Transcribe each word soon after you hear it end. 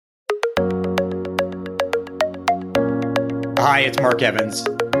Hi, it's Mark Evans,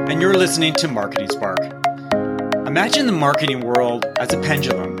 and you're listening to Marketing Spark. Imagine the marketing world as a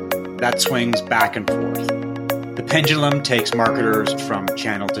pendulum that swings back and forth. The pendulum takes marketers from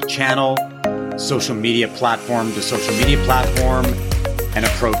channel to channel, social media platform to social media platform, and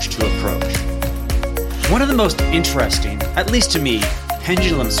approach to approach. One of the most interesting, at least to me,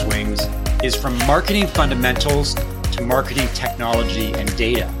 pendulum swings is from marketing fundamentals to marketing technology and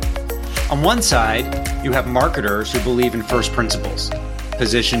data. On one side, you have marketers who believe in first principles,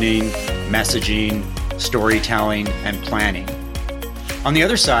 positioning, messaging, storytelling, and planning. On the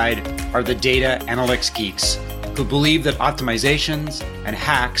other side are the data analytics geeks who believe that optimizations and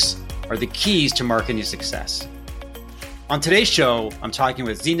hacks are the keys to marketing success. On today's show, I'm talking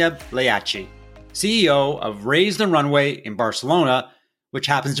with Zeynep Leyachi, CEO of Raise the Runway in Barcelona, which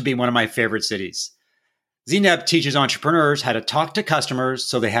happens to be one of my favorite cities. Zeynep teaches entrepreneurs how to talk to customers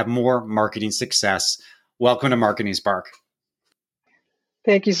so they have more marketing success. Welcome to Marketing Spark.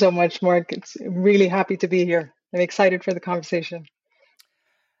 Thank you so much, Mark. It's really happy to be here. I'm excited for the conversation.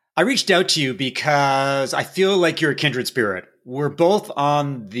 I reached out to you because I feel like you're a kindred spirit. We're both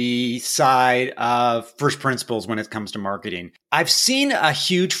on the side of first principles when it comes to marketing. I've seen a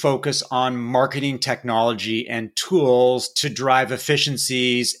huge focus on marketing technology and tools to drive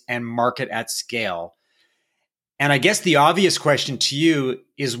efficiencies and market at scale. And I guess the obvious question to you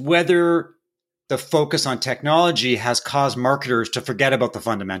is whether the focus on technology has caused marketers to forget about the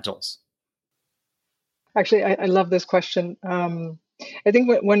fundamentals. Actually, I love this question. I think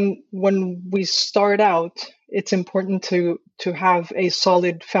when we start out, it's important to have a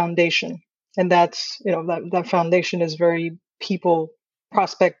solid foundation, and that's that foundation is very people,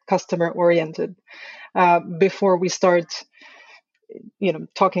 prospect, customer oriented. Before we start,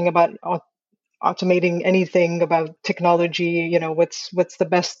 talking about automating anything about technology, what's the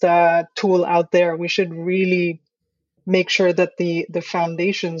best tool out there, we should really make sure that the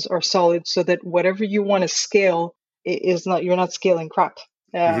foundations are solid so that whatever you want to scale is not, you're not scaling crap,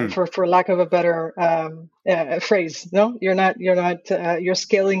 for lack of a better phrase. No, you're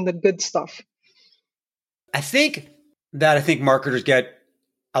scaling the good stuff. I think marketers get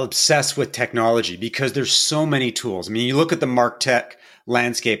obsessed with technology because there's so many tools. I mean, you look at the MarTech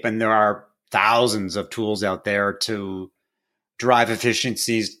landscape and there are thousands of tools out there to drive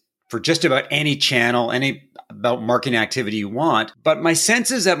efficiencies for just about any channel, about marketing activity you want. But my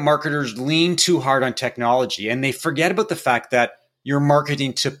sense is that marketers lean too hard on technology and they forget about the fact that you're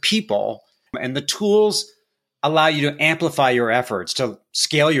marketing to people and the tools allow you to amplify your efforts, to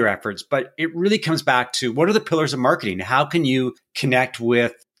scale your efforts. But it really comes back to what are the pillars of marketing? How can you connect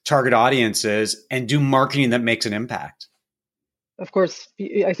with target audiences and do marketing that makes an impact? Of course,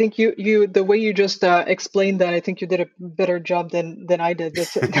 I think you the way you just explained that, I think you did a better job than I did.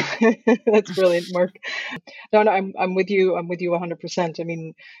 That's brilliant, Mark. No, I'm with you. I'm with you 100%. I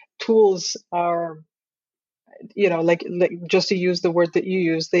mean, tools are, like just to use the word that you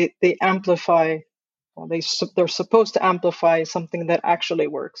use, they amplify. Well, they're supposed to amplify something that actually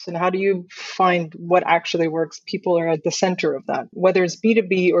works. And how do you find what actually works? People are at the center of that. Whether it's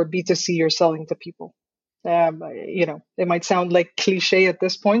B2B or B2C, you're selling to people. It might sound like cliche at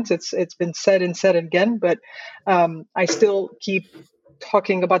this point. It's been said and said again, but I still keep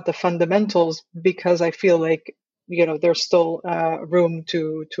talking about the fundamentals because I feel like there's still room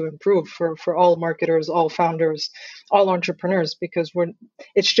to improve for all marketers, all founders, all entrepreneurs, because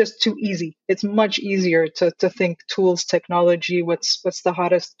it's just too easy. It's much easier to think tools, technology. What's the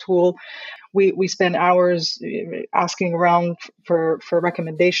hottest tool? We spend hours asking around for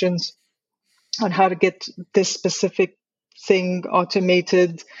recommendations on how to get this specific thing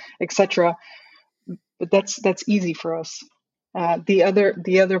automated, etc. But that's easy for us. The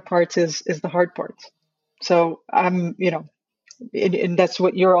other part is the hard part. So and that's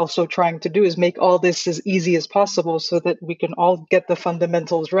what you're also trying to do, is make all this as easy as possible so that we can all get the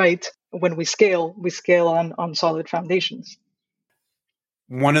fundamentals right. When we scale on solid foundations.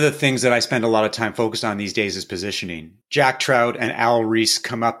 One of the things that I spend a lot of time focused on these days is positioning. Jack Trout and Al Ries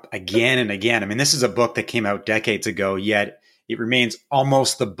come up again and again. I mean, this is a book that came out decades ago, yet it remains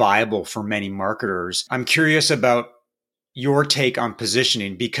almost the Bible for many marketers. I'm curious about your take on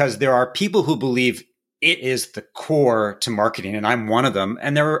positioning, because there are people who believe it is the core to marketing, and I'm one of them.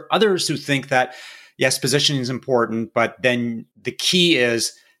 And there are others who think that, yes, positioning is important, but then the key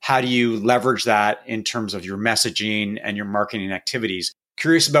is how do you leverage that in terms of your messaging and your marketing activities?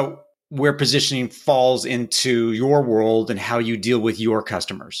 Curious about where positioning falls into your world and how you deal with your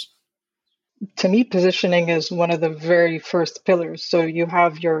customers. To me, positioning is one of the very first pillars. So you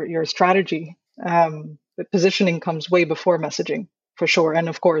have your strategy, but positioning comes way before messaging. for sure. And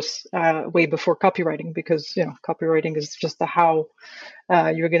of course, way before copywriting, because copywriting is just the how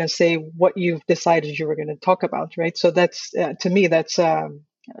you're going to say what you've decided you were going to talk about, right? So that's to me, that's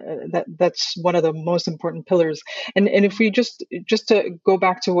one of the most important pillars. And if we just to go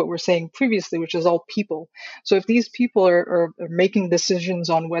back to what we're saying previously, which is all people. So if these people are making decisions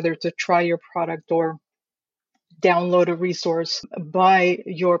on whether to try your product or download a resource, buy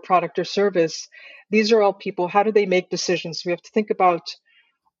your product or service, these are all people. How do they make decisions? We have to think about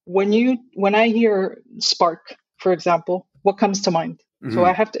when I hear Spark, for example, what comes to mind? So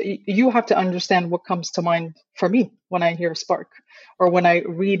you have to understand what comes to mind for me when I hear Spark or when I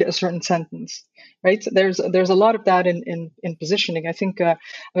read a certain sentence, right? So there's a lot of that in positioning. I think I'm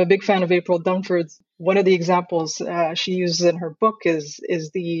a big fan of April Dunford's. One of the examples she uses in her book is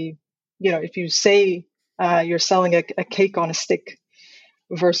the, if you say you're selling a cake on a stick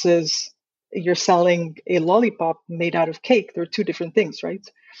versus you're selling a lollipop made out of cake, they're two different things, right?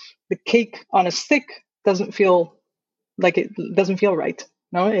 The cake on a stick doesn't feel right.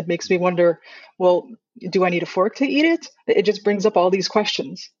 No, it makes me wonder, well, do I need a fork to eat it? It just brings up all these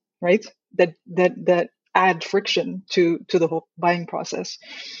questions, right? That add friction to the whole buying process.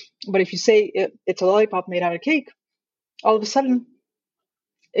 But if you say it's a lollipop made out of cake, all of a sudden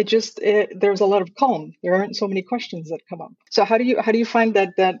there's a lot of calm. There aren't so many questions that come up. So how do you find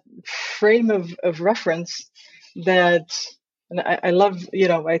that frame of reference that, and I love,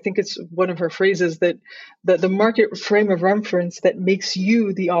 I think it's one of her phrases that the market frame of reference that makes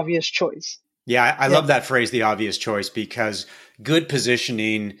you the obvious choice. Yeah, I love that phrase, the obvious choice, because good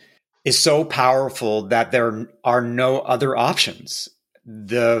positioning is so powerful that there are no other options.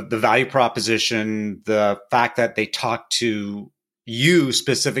 The value proposition, the fact that they talk to you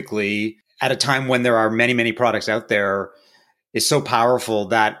specifically at a time when there are many, many products out there is so powerful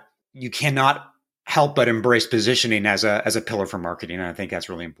that you cannot help but embrace positioning as a pillar for marketing. And I think that's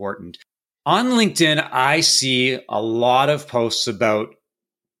really important. On LinkedIn, I see a lot of posts about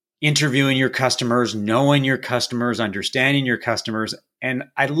interviewing your customers, knowing your customers, understanding your customers. And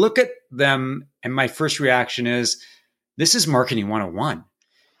I look at them and my first reaction is, this is marketing 101.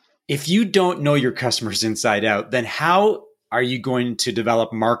 If you don't know your customers inside out, then how are you going to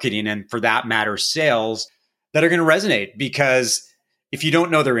develop marketing and, for that matter, sales that are going to resonate? Because if you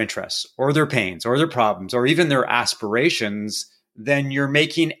don't know their interests or their pains or their problems or even their aspirations, then you're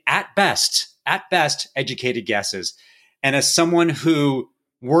making at best, educated guesses. And as someone who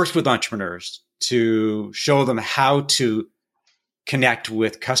works with entrepreneurs to show them how to connect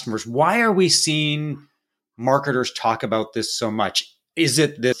with customers, why are we seeing marketers talk about this so much? Is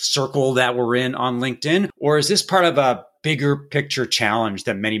it the circle that we're in on LinkedIn, or is this part of a bigger picture challenge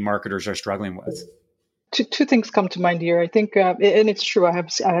that many marketers are struggling with? Two things come to mind here. I think, and it's true. I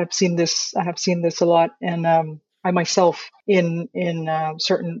have seen this. I have seen this a lot, and I myself, in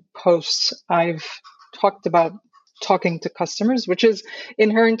certain posts, I've talked about talking to customers, which is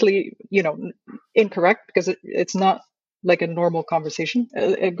inherently, incorrect because it's not like a normal conversation.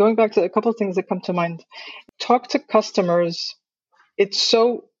 Going back to a couple of things that come to mind, talk to customers. It's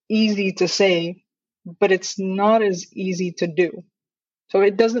so easy to say, but it's not as easy to do. So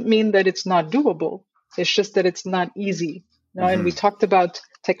it doesn't mean that it's not doable. It's just that it's not easy. And we talked about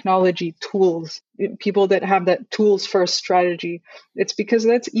technology tools, people that have that tools first strategy. It's because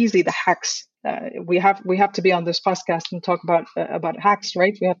that's easy. The hacks. We have to be on this podcast and talk about hacks,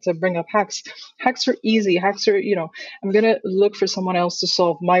 right? We have to bring up hacks. Hacks are easy. Hacks are, I'm gonna look for someone else to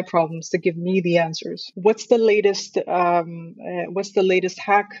solve my problems, to give me the answers. What's the latest? What's the latest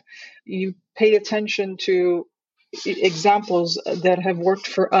hack? You pay attention to examples that have worked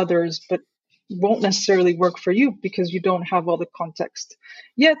for others, but won't necessarily work for you because you don't have all the context.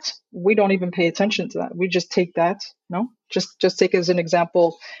 Yet we don't even pay attention to that. We just take that. Just take as an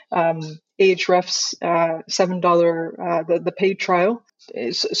example, Ahrefs $7 the paid trial.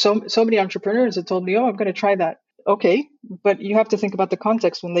 So many entrepreneurs have told me, "Oh, I'm going to try that." Okay, but you have to think about the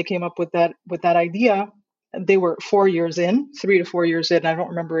context when they came up with that idea. They were 4 years in, 3 to 4 years in. I don't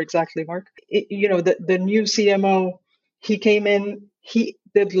remember exactly, Mark. The new CMO, he came in. He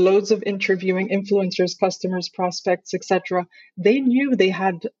did loads of interviewing, influencers, customers, prospects, etc. They knew they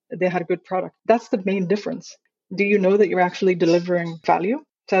had a good product. That's the main difference. Do you know that you're actually delivering value?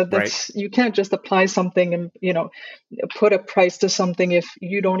 So that's right. You can't just apply something and put a price to something if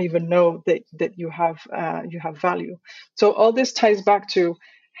you don't even know that you have value. So all this ties back to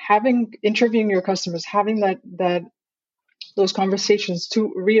interviewing your customers, having those conversations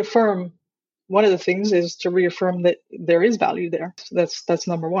to reaffirm. One of the things is to reaffirm that there is value there. So that's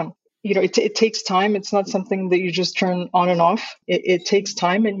number one. it takes time. It's not something that you just turn on and off. It takes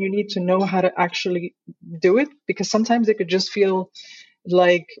time, and you need to know how to actually do it, because sometimes it could just feel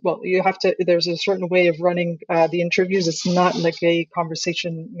like, well, you have to, there's a certain way of running the interviews. It's not like a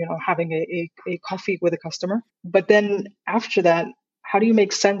conversation, having a coffee with a customer. But then after that, how do you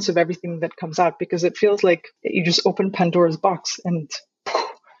make sense of everything that comes out? Because it feels like you just open Pandora's box, and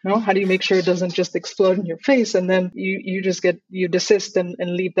how do you make sure it doesn't just explode in your face, and then you just you desist and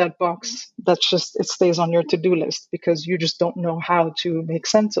leave that box? That's just, it stays on your to-do list because you just don't know how to make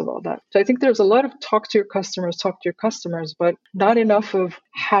sense of all that. So I think there's a lot of talk to your customers, but not enough of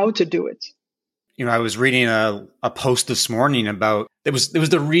how to do it. I was reading a post this morning about, it was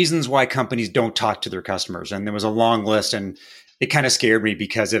the reasons why companies don't talk to their customers. And there was a long list, and it kind of scared me,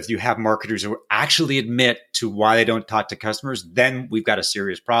 because if you have marketers who actually admit to why they don't talk to customers, then we've got a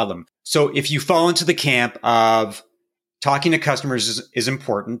serious problem. So if you fall into the camp of talking to customers is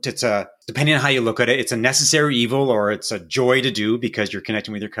important, depending on how you look at it, it's a necessary evil or it's a joy to do because you're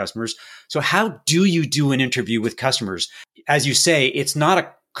connecting with your customers. So how do you do an interview with customers? As you say, it's not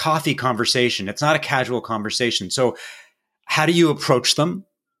a coffee conversation. It's not a casual conversation. So how do you approach them,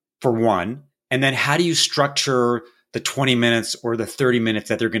 for one? And then how do you structure the 20 minutes or the 30 minutes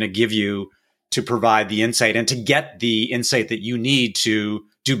that they're going to give you to provide the insight and to get the insight that you need to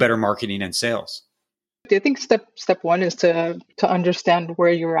do better marketing and sales? I think step one is to understand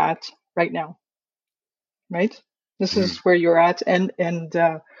where you're at right now, right? This is where you're at, and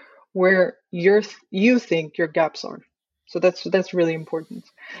where you think your gaps are. So that's really important.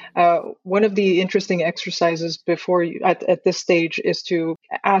 One of the interesting exercises before you at this stage is to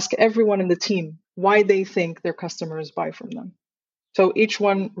ask everyone in the team why they think their customers buy from them. So each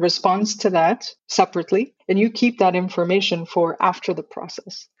one responds to that separately, and you keep that information for after the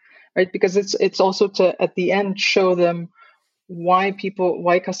process, right? Because it's also to, at the end, show them why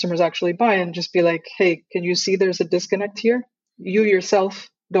customers actually buy, and just be like, hey, can you see there's a disconnect here? You yourself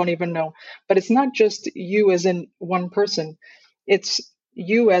don't even know. But it's not just you as in one person. It's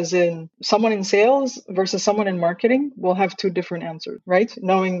you as in someone in sales versus someone in marketing will have two different answers, right?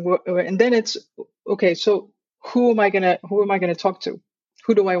 And then it's, okay, so who am I gonna talk to?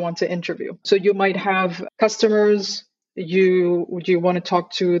 Who do I want to interview? So you might have customers. You want to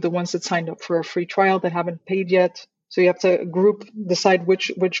talk to the ones that signed up for a free trial that haven't paid yet. So you have to decide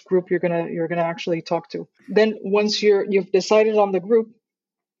which group you're gonna actually talk to. Then once you've decided on the group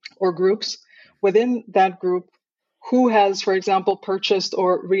or groups, within that group, who has, for example, purchased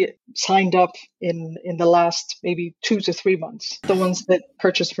or signed up in the last maybe 2 to 3 months, the ones that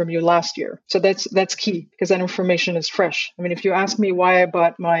purchased from you last year. So that's key, because that information is fresh. I mean, if you ask me why I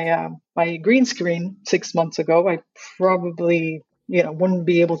bought my green screen 6 months ago, I probably wouldn't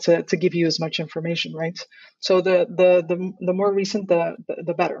be able to give you as much information, right? So the more recent,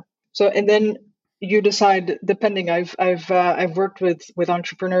 the better. So, and then you decide, depending. I've worked with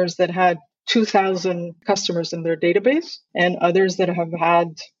entrepreneurs that had 2,000 customers in their database, and others that have had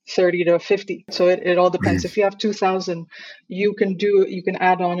 30 to 50. So it all depends. If you have 2,000, you can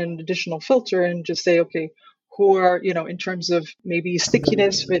add on an additional filter and just say, okay, who are, in terms of maybe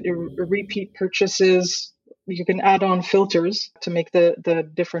stickiness, repeat purchases. You can add on filters to make the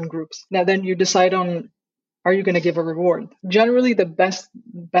different groups. Now then you decide on, are you going to give a reward? Generally, the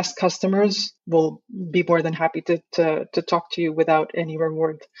best customers will be more than happy to talk to you without any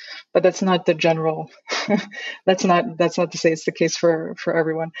reward, but that's not the general. that's not to say it's the case for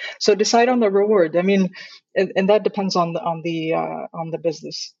everyone. So decide on the reward. I mean, and that depends on the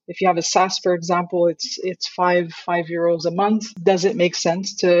business. If you have a SaaS, for example, it's €5 a month. Does it make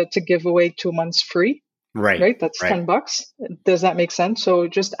sense to give away 2 months free? Right. That's $10. Does that make sense? So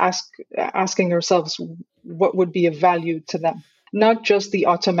just asking yourselves, what would be of value to them? Not just the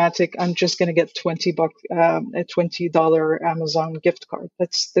automatic, I'm just going to get $20, a $20 Amazon gift card.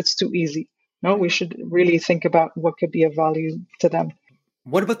 That's too easy. No, we should really think about what could be of value to them.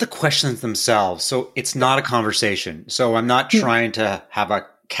 What about the questions themselves? So it's not a conversation. So I'm not trying to have a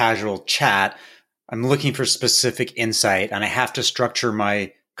casual chat. I'm looking for specific insight, and I have to structure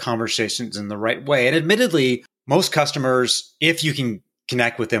my conversations in the right way. And admittedly, most customers, if you can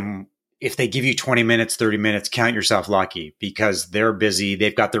connect with them, if they give you 20 minutes, 30 minutes, count yourself lucky, because they're busy.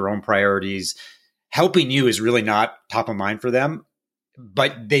 They've got their own priorities. Helping you is really not top of mind for them,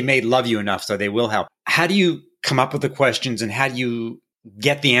 but they may love you enough so they will help. How do you come up with the questions, and how do you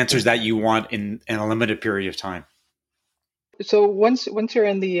get the answers that you want in a limited period of time? So once you're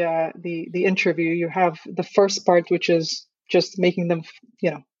in the interview, you have the first part, which is just making them,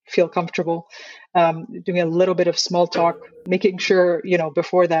 feel comfortable, doing a little bit of small talk, making sure,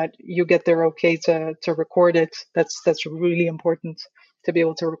 before that you get their okay to record it. That's really important. to be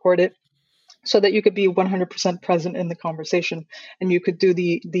able to record it, so that you could be 100% present in the conversation, and you could do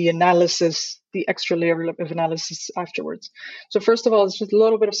the analysis, the extra layer of analysis afterwards. So first of all, it's just a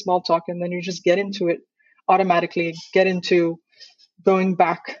little bit of small talk, and then you just get into it automatically, get into going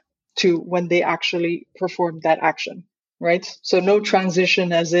back to when they actually performed that action, right? So no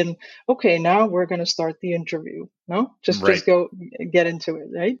transition as in, okay, now we're going to start the interview. No, just go get into it,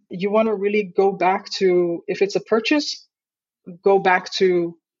 right? You want to really go back to, if it's a purchase, go back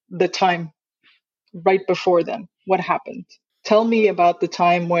to the time right before then. What happened? Tell me about the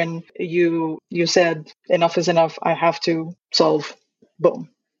time when you said enough is enough. I have to solve, boom,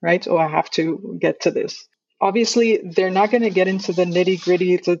 right? Or I have to get to this. Obviously, they're not going to get into the nitty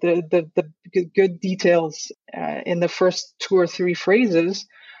gritty, to the good details in the first 2 or 3 phrases.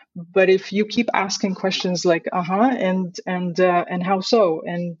 But if you keep asking questions like, and how so,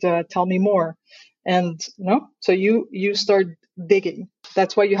 and tell me more, and so you start digging.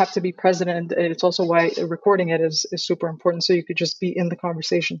 That's why you have to be present, and it's also why recording it is super important. So you could just be in the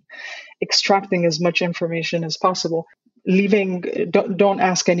conversation, extracting as much information as possible. Don't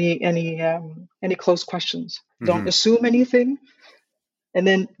ask any closed questions. Mm-hmm. Don't assume anything. And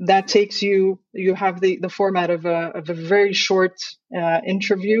then that takes you have the format of a very short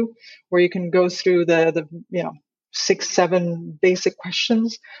interview where you can go through the 6-7 basic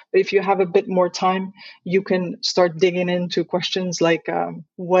questions. But if you have a bit more time, you can start digging into questions like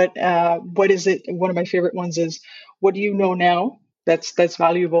what is it? One of my favorite ones is, what do you know now that's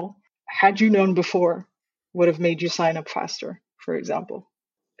valuable? Had you known before, would have made you sign up faster, for example.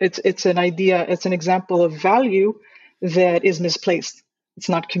 It's an idea, it's an example of value that is misplaced. It's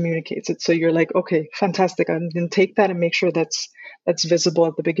not communicated. So you're like, okay, fantastic. I'm going to take that and make sure that's visible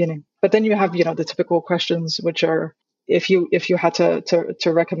at the beginning. But then you have, the typical questions, which are, if you had to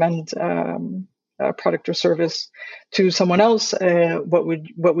recommend a product or service to someone else, what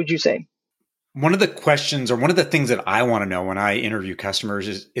would you say? One of the questions, or one of the things that I want to know when I interview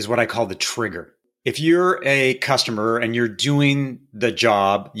customers is what I call the trigger. If you're a customer and you're doing the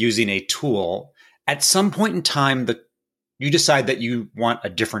job using a tool, at some point in time, you decide that you want a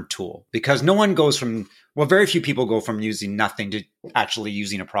different tool, because very few people go from using nothing to actually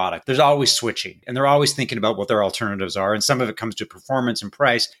using a product. There's always switching, and they're always thinking about what their alternatives are. And some of it comes to performance and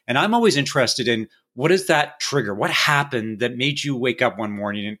price. And I'm always interested in, what is that trigger? What happened that made you wake up one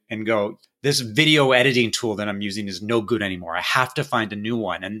morning and go, this video editing tool that I'm using is no good anymore. I have to find a new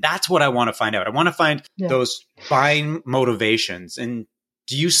one. And that's what I want to find out. I want to find those buying motivations. And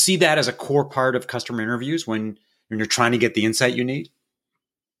do you see that as a core part of customer interviews when you're trying to get the insight you need?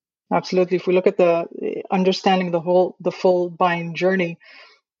 Absolutely. If we look at the understanding the full buying journey,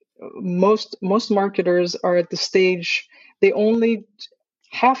 most marketers are at the stage, they only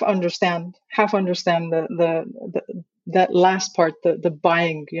half understand that last part, the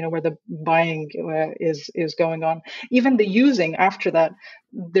buying, where the buying is going on. Even the using after that,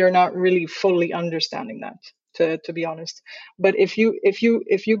 they're not really fully understanding that. To be honest, but if you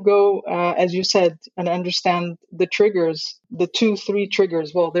go as you said, and understand the triggers, the 2-3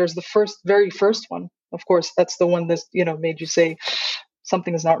 triggers. Well, there's the very first one. Of course, that's the one that made you say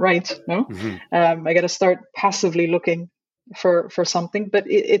something is not right. No, I got to start passively looking for something. But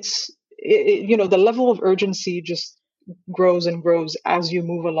it's the level of urgency just grows and grows as you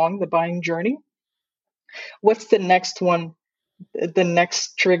move along the buying journey. What's the next one? The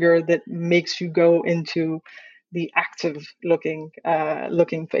next trigger that makes you go into the active looking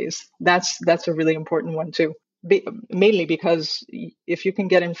phase. That's a really important one too. Mainly because if you can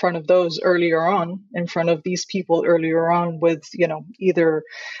get in front of those earlier on, in front of these people earlier on with either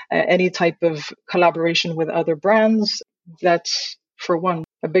any type of collaboration with other brands, that's for one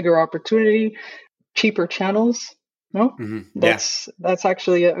a bigger opportunity, cheaper channels. No, that's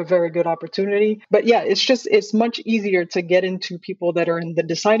actually a very good opportunity. But yeah, it's much easier to get into people that are in the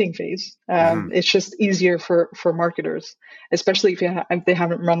deciding phase. It's just easier for marketers, especially if they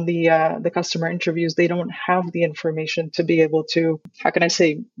haven't run the customer interviews. They don't have the information to be able to, how can I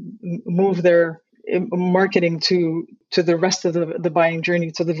say, move their marketing to the rest of the buying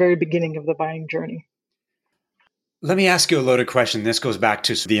journey, to the very beginning of the buying journey. Let me ask you a loaded question. This goes back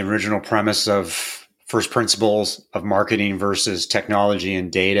to the original premise of first principles of marketing versus technology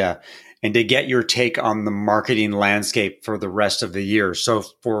and data, and to get your take on the marketing landscape for the rest of the year. So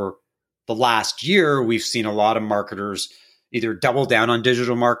for the last year, we've seen a lot of marketers either double down on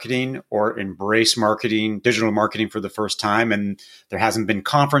digital marketing or embrace digital marketing for the first time. And there hasn't been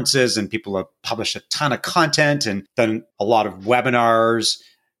conferences, and people have published a ton of content and done a lot of webinars.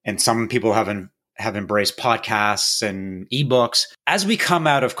 And some people have embraced podcasts and ebooks. As we come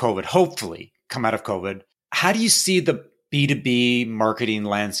out of COVID, hopefully come out of COVID, how do you see the B2B marketing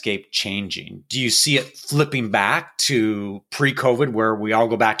landscape changing? Do you see it flipping back to pre-COVID where we all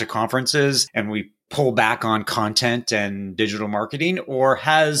go back to conferences and we pull back on content and digital marketing? Or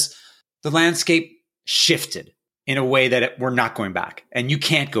has the landscape shifted in a way that we're not going back and you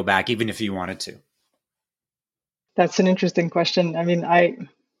can't go back even if you wanted to? That's an interesting question. I mean, I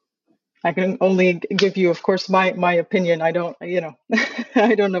can only give you, of course, my opinion. I don't,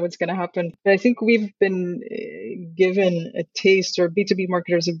 I don't know what's going to happen. But I think we've been given a taste, or B2B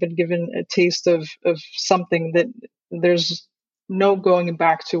marketers have been given a taste of something that there's no going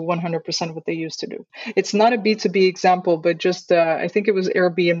back to 100% what they used to do. It's not a B2B example, but just I think it was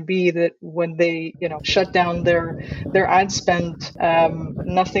Airbnb that when they shut down their ad spend,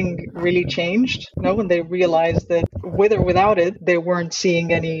 nothing really changed. When they realized that with or without it, they weren't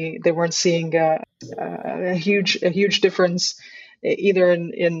seeing a huge difference either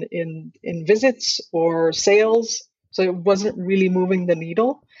in visits or sales. So it wasn't really moving the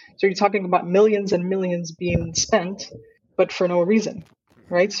needle. So you're talking about millions and millions being spent, but for no reason,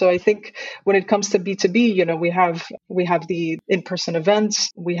 right? So I think when it comes to B2B, we have the in-person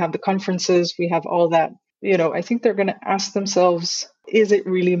events, we have the conferences, we have all that. I think they're going to ask themselves, is it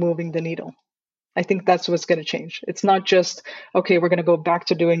really moving the needle? I think that's what's going to change. It's not just, okay, we're going to go back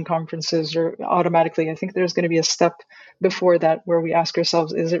to doing conferences or automatically. I think there's going to be a step before that where we ask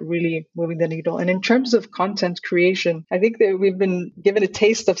ourselves, is it really moving the needle? And in terms of content creation, I think that we've been given a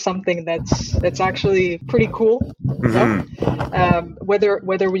taste of something that's actually pretty cool. Mm-hmm.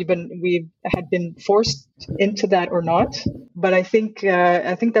 Whether we had been forced into that or not, but I think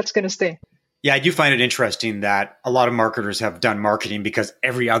that's going to stay. Yeah, I do find it interesting that a lot of marketers have done marketing because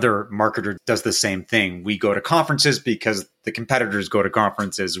every other marketer does the same thing. We go to conferences because the competitors go to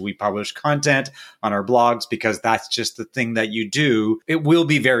conferences. We publish content on our blogs because that's just the thing that you do. It will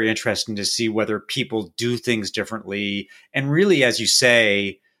be very interesting to see whether people do things differently and really, as you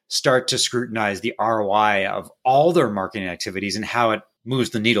say, start to scrutinize the ROI of all their marketing activities and how it moves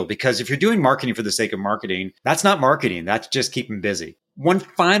the needle. Because if you're doing marketing for the sake of marketing, that's not marketing. That's just keeping busy. One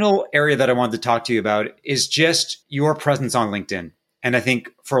final area that I wanted to talk to you about is just your presence on LinkedIn. And I think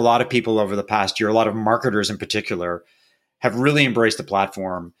for a lot of people over the past year, a lot of marketers in particular, have really embraced the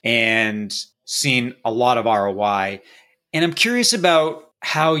platform and seen a lot of ROI. And I'm curious about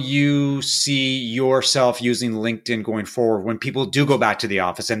how you see yourself using LinkedIn going forward when people do go back to the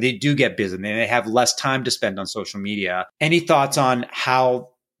office and they do get busy and they have less time to spend on social media. Any thoughts on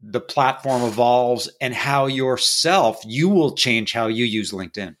how the platform evolves and how you will change how you use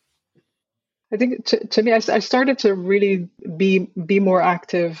LinkedIn? I think to me, I started to really be more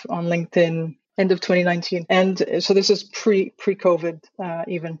active on LinkedIn end of 2019. And so this is pre-COVID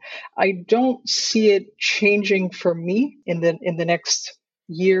even. I don't see it changing for me in the next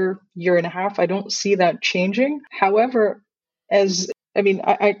year and a half. I don't see that changing. However,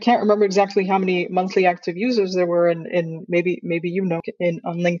 I can't remember exactly how many monthly active users there were in maybe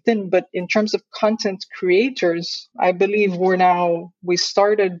on LinkedIn, but in terms of content creators, I believe we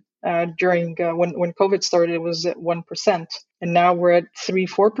started during when COVID started, it was at 1%, and now we're at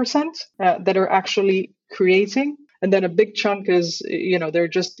 3-4% that are actually creating. And then a big chunk is, they're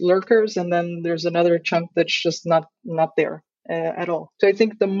just lurkers, and then there's another chunk that's just not there at all. So I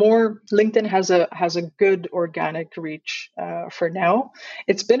think the more LinkedIn has a good organic reach for now.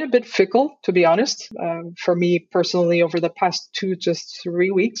 It's been a bit fickle, to be honest, for me personally over the past 2 to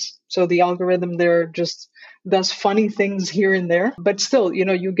 3 weeks. So the algorithm there just does funny things here and there, but still,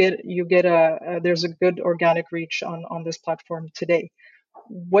 you get there's a good organic reach on this platform today.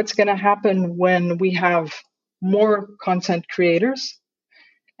 What's going to happen when we have more content creators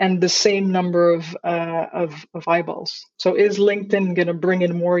and the same number of eyeballs? So is LinkedIn going to bring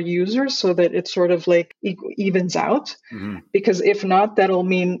in more users so that it sort of like evens out? Mm-hmm. Because if not, that'll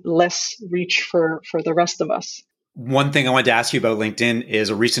mean less reach for the rest of us. One thing I wanted to ask you about LinkedIn is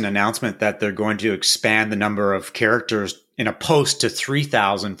a recent announcement that they're going to expand the number of characters in a post to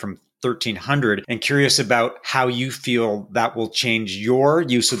 3,000 from 1,300, and curious about how you feel that will change your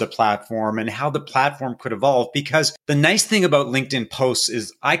use of the platform and how the platform could evolve. Because the nice thing about LinkedIn posts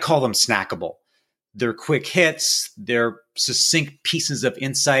is I call them snackable. They're quick hits, they're succinct pieces of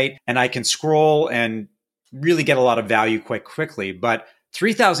insight, and I can scroll and really get a lot of value quite quickly. But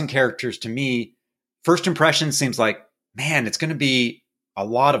 3,000 characters to me, first impression seems like, man, it's going to be a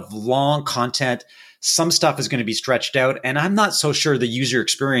lot of long content. Some stuff is going to be stretched out. And I'm not so sure the user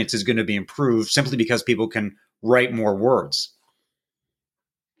experience is going to be improved simply because people can write more words.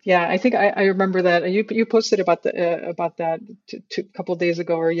 Yeah, I think I remember that you posted about that a couple of days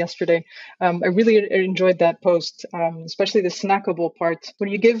ago or yesterday. I really enjoyed that post, especially the snackable part. When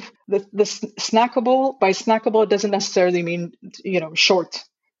you give the snackable, by snackable, it doesn't necessarily mean short,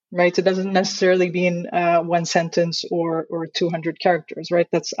 right? It doesn't necessarily mean one sentence or 200 characters, right?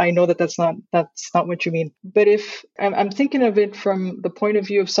 I know that's not what you mean. But if I'm thinking of it from the point of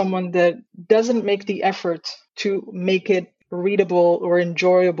view of someone that doesn't make the effort to make it readable or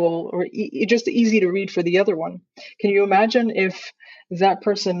enjoyable or just easy to read for the other one. Can you imagine if that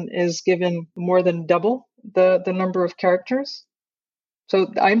person is given more than double the number of characters?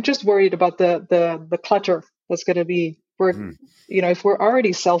 So I'm just worried about the clutter that's going to be if we're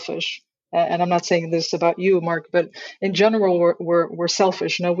already selfish, and I'm not saying this about you, Mark, but in general we're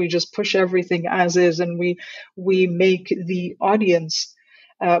selfish. We just push everything as is, and we make the audience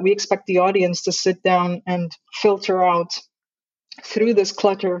we expect the audience to sit down and filter out through this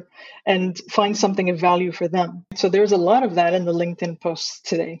clutter and find something of value for them. So there's a lot of that in the LinkedIn posts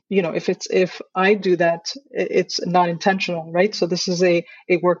today. If I do that, it's not intentional, right? So this is a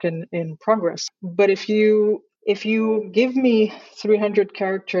work in progress. But if you give me 300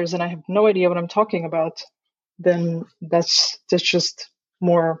 characters and I have no idea what I'm talking about, then that's just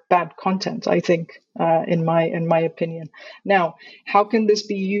more bad content, I think, in my opinion. Now, how can this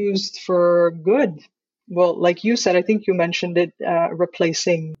be used for good? Well, like you said, I think you mentioned it,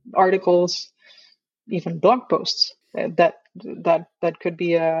 replacing articles, even blog posts. That could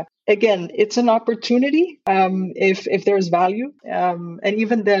be again, it's an opportunity if there's value, and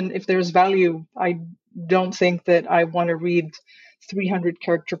even then, if there's value, I don't think that I want to read 300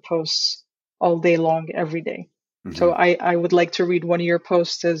 character posts all day long every day. Mm-hmm. So I would like to read one of your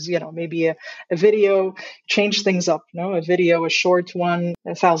posts as, maybe a video, change things up, a video, a short one,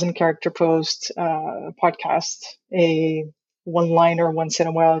 1,000 character post, a podcast, a one-liner once in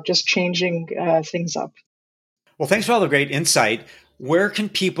a while, just changing things up. Well, thanks for all the great insight. Where can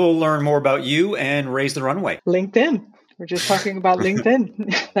people learn more about you and Raise the Runway? LinkedIn. We're just talking about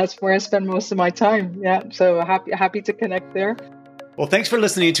LinkedIn. That's where I spend most of my time. Yeah. So happy to connect there. Well, thanks for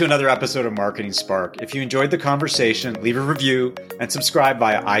listening to another episode of Marketing Spark. If you enjoyed the conversation, leave a review and subscribe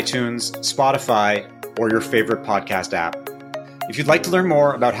via iTunes, Spotify, or your favorite podcast app. If you'd like to learn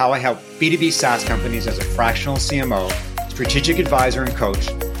more about how I help B2B SaaS companies as a fractional CMO, strategic advisor, and coach,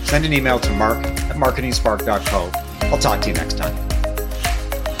 send an email to mark@marketingspark.co. I'll talk to you next time.